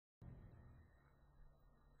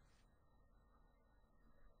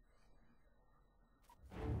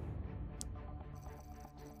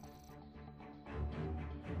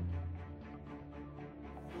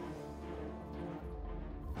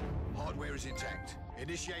Hardware is intact.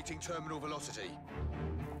 Initiating terminal velocity.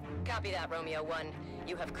 Copy that, Romeo 1.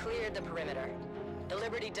 You have cleared the perimeter. The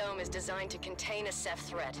Liberty Dome is designed to contain a Ceph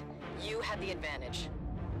threat. You have the advantage.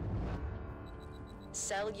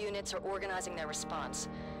 Cell units are organizing their response.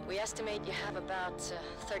 We estimate you have about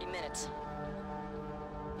 30 minutes.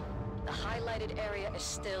 The highlighted area is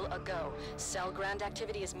still a go. Cell ground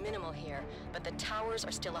activity is minimal here, but the towers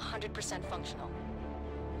are still 100% functional.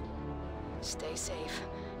 Stay safe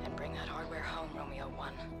and bring that hardware home, Romeo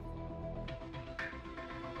 1.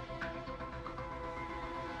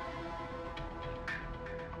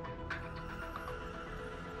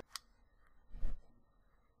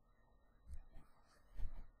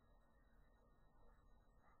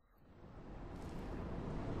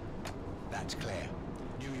 That's Claire,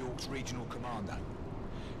 New York's regional commander.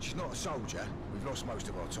 She's not a soldier. We've lost most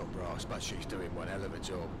of our top brass, but she's doing one hell of a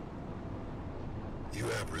job. You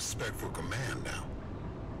have respect for command now.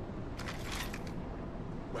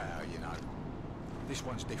 Well, you know, this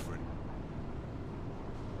one's different.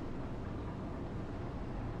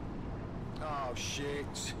 Oh,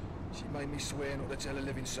 shit. She made me swear not to tell a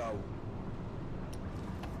living soul.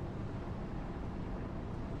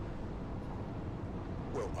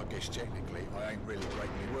 Well, I guess technically I ain't really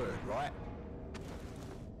breaking my word, right?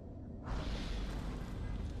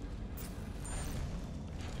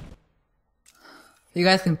 You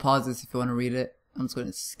guys can pause this if you want to read it. I'm just going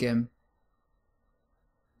to skim.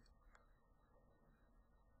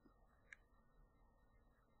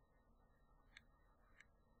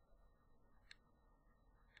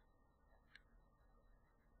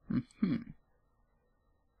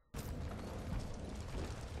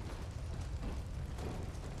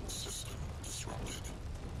 System disrupted.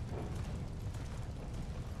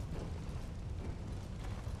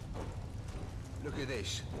 Look at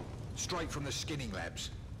this. Straight from the skinning labs.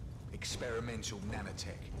 Experimental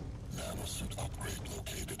nanotech. Nanosuit upgrade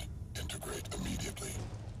located. Integrate immediately.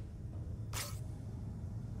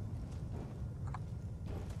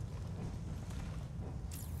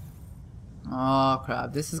 Oh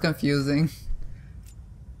crap, this is confusing.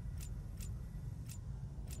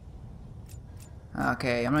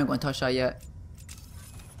 Okay, I'm not going to touch that yet.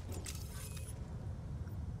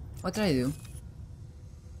 What did I do?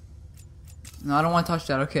 No, I don't want to touch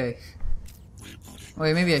that, okay.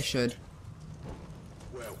 Wait, maybe I should.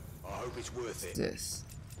 Well, I hope it's worth it. This.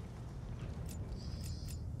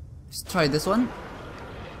 Let's try this one.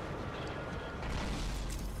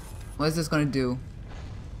 What is this gonna do?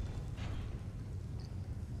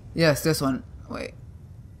 Yes, this one. Wait.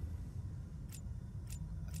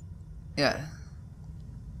 Yeah.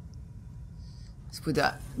 Let's put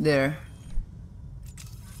that there.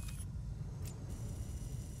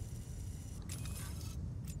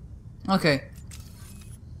 Okay.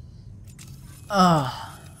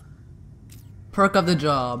 Perk of the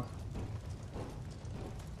job.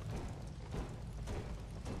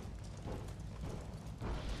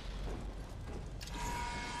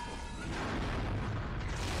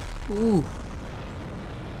 Ooh.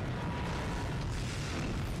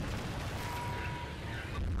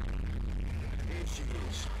 Here she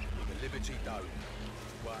is, the Liberty Dome.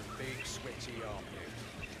 One big sweaty armpit.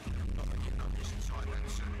 Not that you notice inside that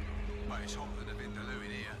suit, but it's hotter than a vindaloo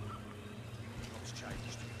in here. What's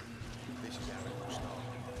changed? This is how it will start.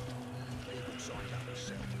 People signed up to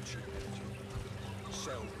Cell for cheap energy.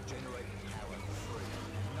 Cell generating power for free.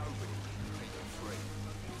 Nobody can keep it free.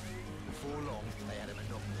 Before long, they had a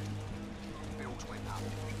monopoly. Bills went up.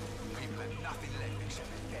 People had nothing left except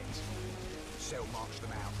their debts. Cell marched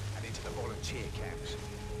them out and into the volunteer camps.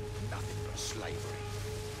 Nothing but slavery.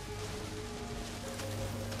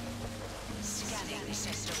 Scanning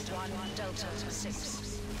Sector 1, Delta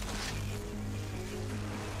 6.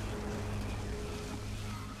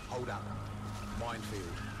 Hold up.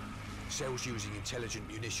 Minefield. Cells using intelligent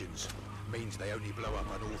munitions means they only blow up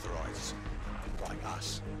unauthorized. Like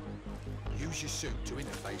us. Use your suit to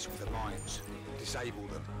interface with the mines. Disable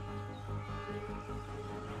them.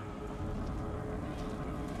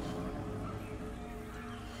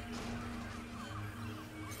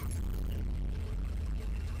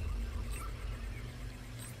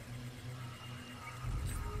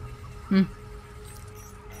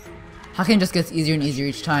 How can it just get easier and easier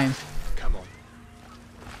each time? Come on.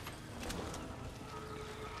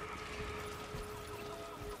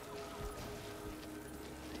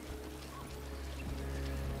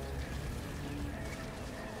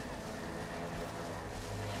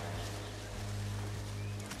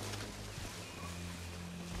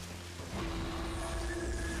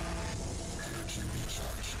 Energy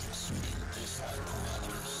recharge exceeding baseline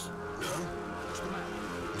parameters. No? What's the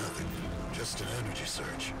matter? Nothing. Just an energy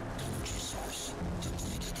surge. Energy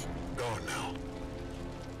guard now.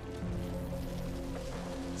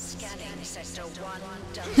 Scanning sector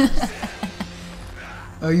 1.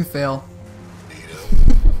 Oh, you fail. Need help?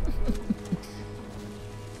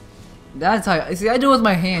 That's how. See, I do it with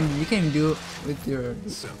my hand. You can't even do it with your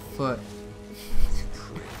foot.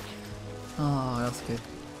 Oh, that's good.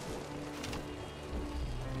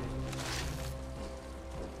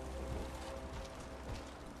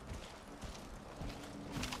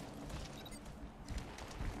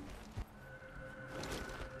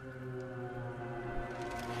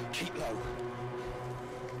 Keep low.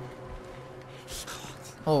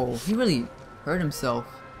 Oh, he really hurt himself.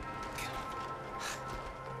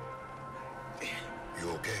 You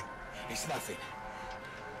okay? It's nothing.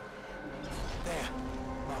 There.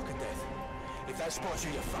 Mark of death. If that spots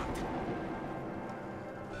you, you're fucked.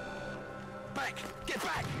 Back! Get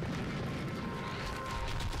back!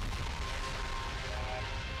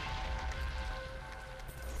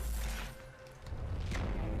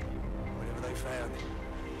 Whatever they found,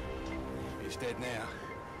 he's dead now.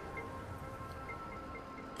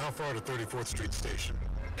 How far to 34th Street Station?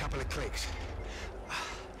 Couple of clicks.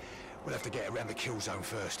 We'll have to get around the kill zone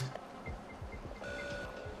first.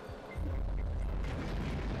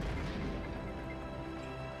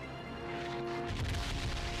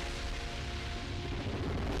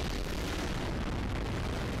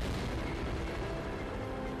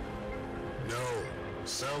 No.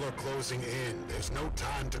 Cell are closing in. There's no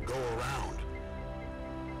time to go around.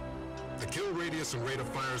 The kill radius and rate of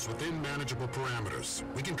fire is within manageable parameters.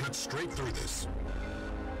 We can cut straight through this.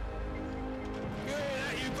 Yeah,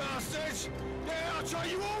 that you bastards! Yeah, I'll try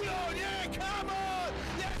you all on! Yeah, come on!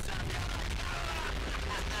 Let's have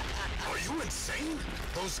Are you insane?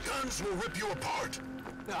 Those guns will rip you apart.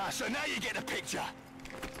 so now you get the picture.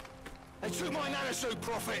 They took my nanosuit,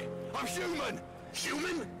 Prophet. I'm human.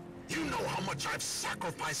 Human? You know how much I've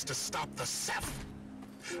sacrificed to stop the Ceph.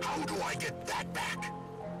 How do I get that back?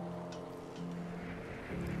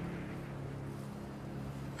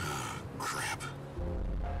 Crap.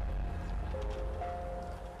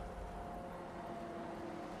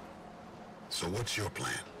 So what's your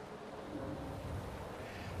plan?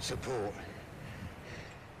 Support.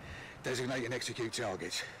 Designate and execute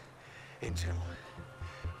targets. Intel.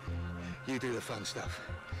 You do the fun stuff.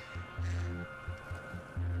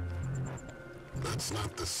 That's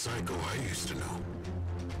not the Psycho I used to know.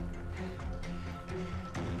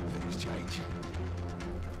 Things change.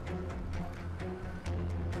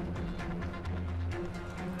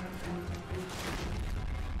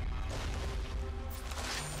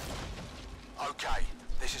 Okay,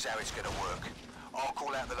 this is how it's gonna work. I'll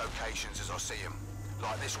call out the locations as I see them,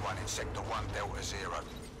 like this one in Sector 1 Delta 0.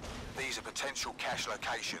 These are potential cache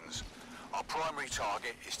locations. Our primary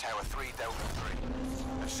target is Tower 3 Delta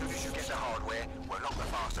 3. As soon as you get the hardware, we'll knock the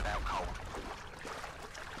bastard out cold.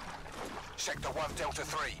 Sector 1 Delta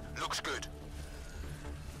 3, looks good.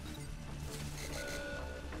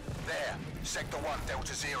 There, Sector 1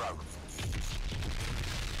 Delta 0.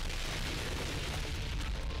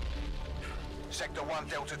 Sector 1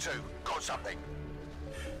 Delta 2, got something.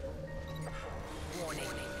 Warning.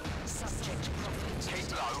 Subject Prophet.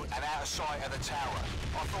 Keep low and out of sight of the tower.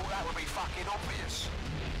 I thought that would be fucking obvious.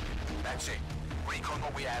 That's it. Recon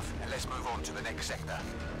what we have and let's move on to the next sector.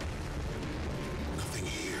 Nothing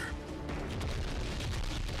here.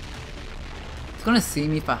 It's gonna see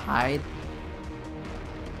me if I hide.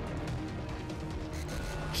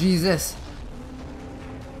 Jesus.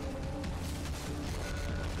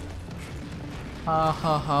 Ha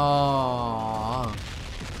ha ha.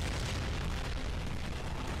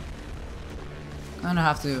 I'm gonna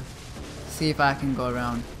have to see if I can go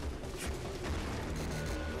around.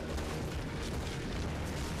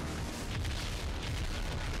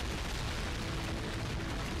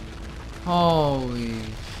 Holy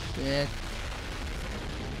shit.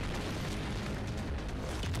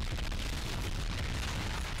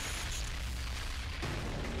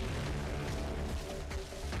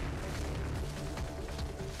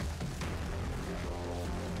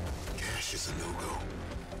 Cash is a no-go.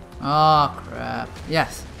 Oh crap.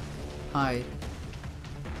 Yes. Hide.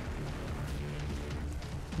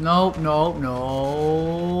 Nope, nope,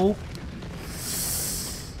 nope.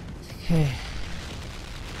 Okay.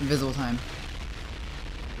 Invisible time.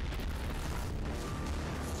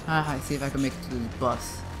 Ah, see if I can make it to the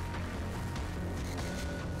bus.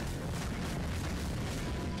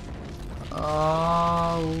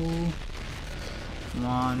 Oh. Come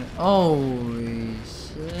on. Holy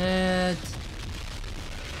shit.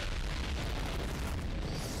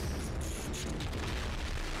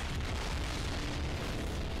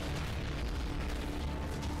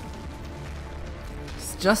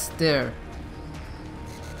 just there.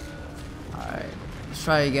 Alright, let's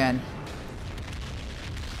try again.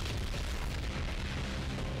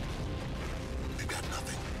 We got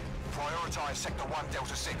nothing. Prioritize Sector 1,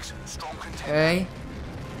 Delta 6. Strong contender. Okay.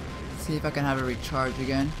 See if I can have it recharge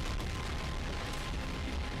again.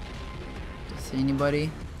 See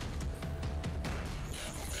anybody?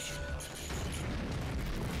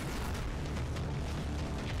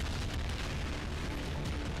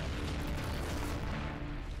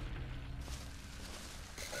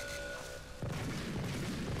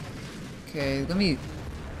 Okay, let me.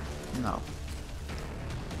 No.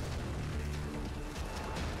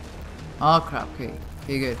 Oh crap, okay.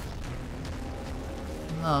 Okay, good.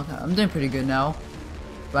 Oh, okay. I'm doing pretty good now.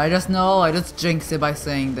 But I just jinxed it by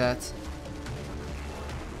saying that.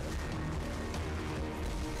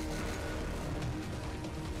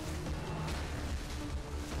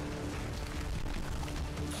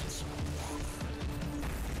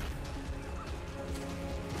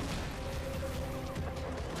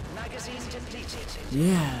 Magazine depleted.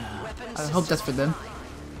 Yeah. I hope that's for them.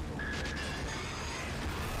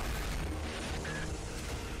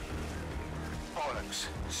 Bollocks.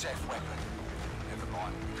 Ceph weapon. Never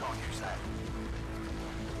mind. We can't use that.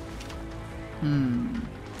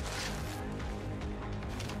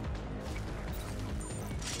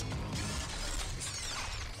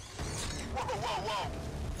 Whoa.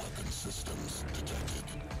 Weapon systems detected.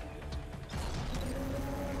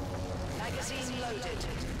 Magazine loaded.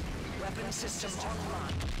 Weapon system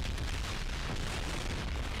online.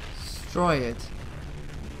 Destroy it.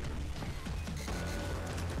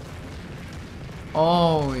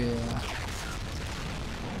 Oh yeah.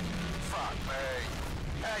 Fuck me.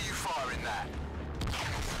 How you firing that?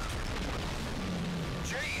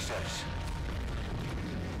 Jesus.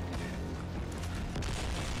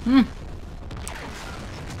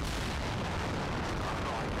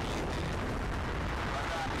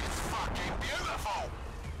 It's fucking beautiful.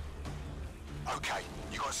 Okay,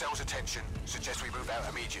 you got Cell's attention. Suggest we move out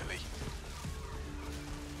immediately.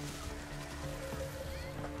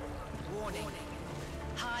 Warning.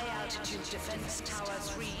 High altitude defense tower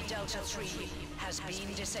 3 Delta 3 has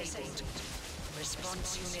been disabled.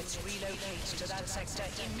 Response units relocate to that sector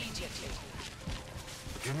immediately.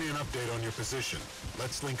 Give me an update on your position.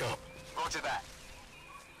 Let's link up. Roger that.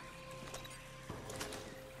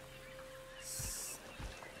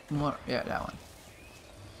 More, yeah, that one.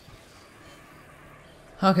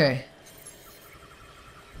 Okay.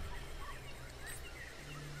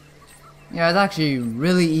 Yeah, it's actually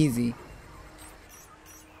really easy.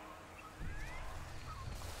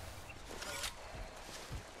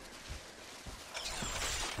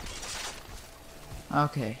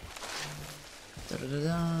 Okay.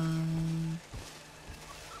 Da-da-da-da.